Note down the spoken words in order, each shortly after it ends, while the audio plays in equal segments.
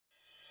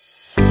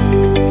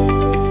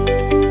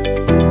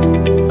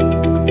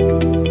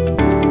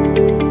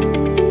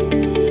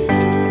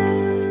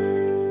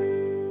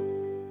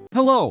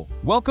Hello,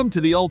 welcome to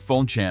the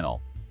UltFone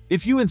channel.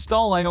 If you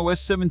install iOS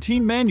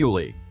 17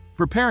 manually,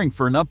 preparing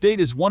for an update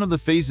is one of the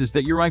phases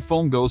that your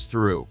iPhone goes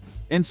through.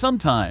 And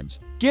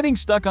sometimes, getting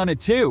stuck on it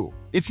too.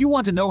 If you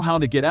want to know how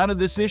to get out of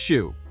this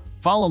issue,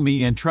 follow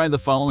me and try the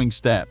following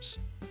steps.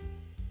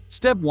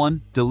 Step 1.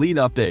 Delete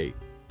update.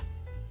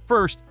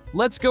 First,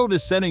 let's go to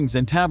Settings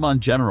and tap on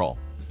General.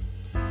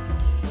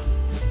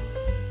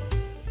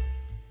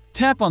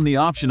 Tap on the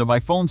option of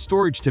iPhone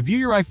storage to view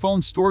your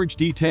iPhone storage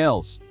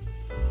details.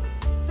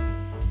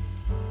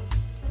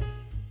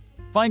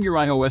 Find your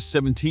iOS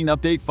 17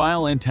 update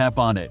file and tap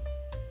on it.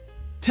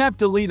 Tap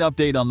Delete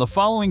Update on the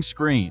following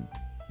screen.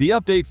 The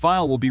update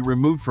file will be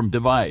removed from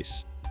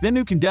device. Then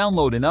you can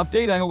download and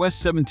update iOS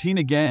 17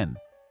 again.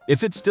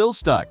 If it's still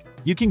stuck,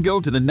 you can go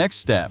to the next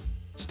step.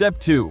 Step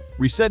 2.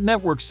 Reset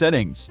network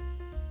settings.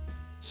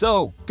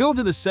 So, go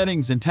to the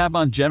settings and tap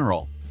on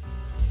General.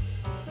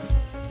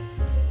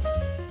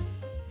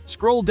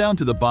 Scroll down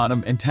to the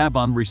bottom and tap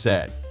on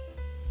Reset.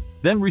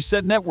 Then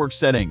reset network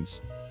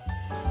settings.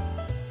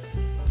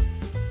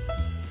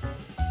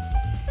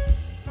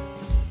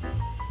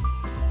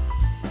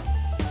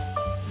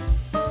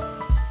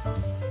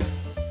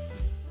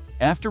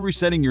 After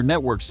resetting your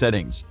network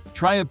settings,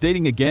 try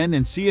updating again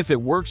and see if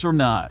it works or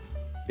not.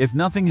 If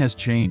nothing has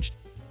changed,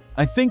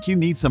 I think you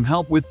need some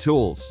help with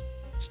tools.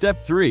 Step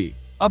 3.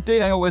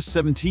 Update iOS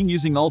 17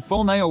 using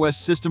UltFone iOS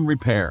System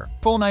Repair.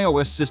 UltFone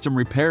iOS System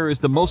Repair is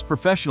the most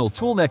professional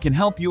tool that can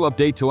help you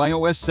update to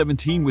iOS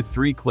 17 with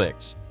 3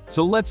 clicks.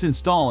 So let's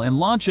install and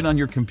launch it on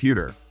your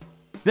computer.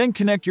 Then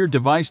connect your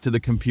device to the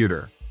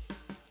computer.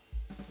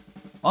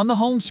 On the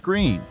home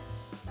screen,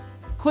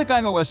 click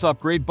iOS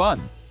Upgrade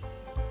button.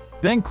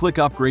 Then click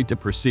Upgrade to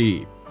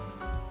proceed.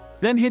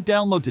 Then hit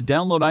Download to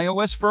download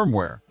iOS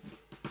firmware.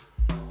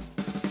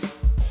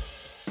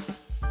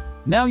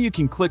 Now you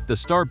can click the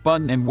Start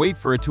button and wait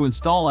for it to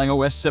install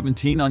iOS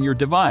 17 on your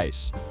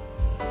device.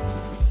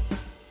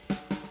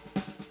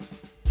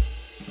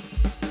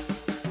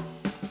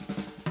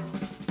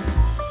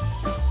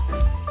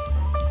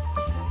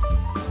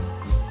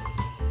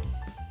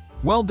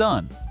 Well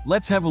done.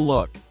 Let's have a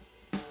look.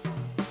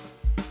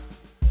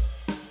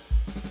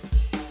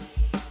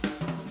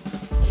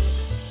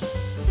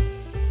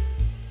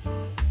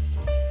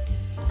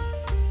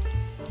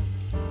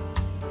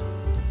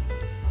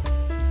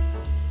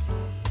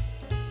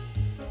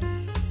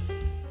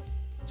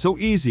 So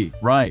easy,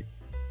 right?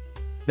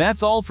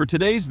 That's all for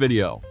today's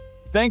video.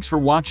 Thanks for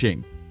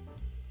watching.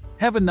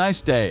 Have a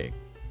nice day.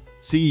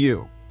 See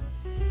you.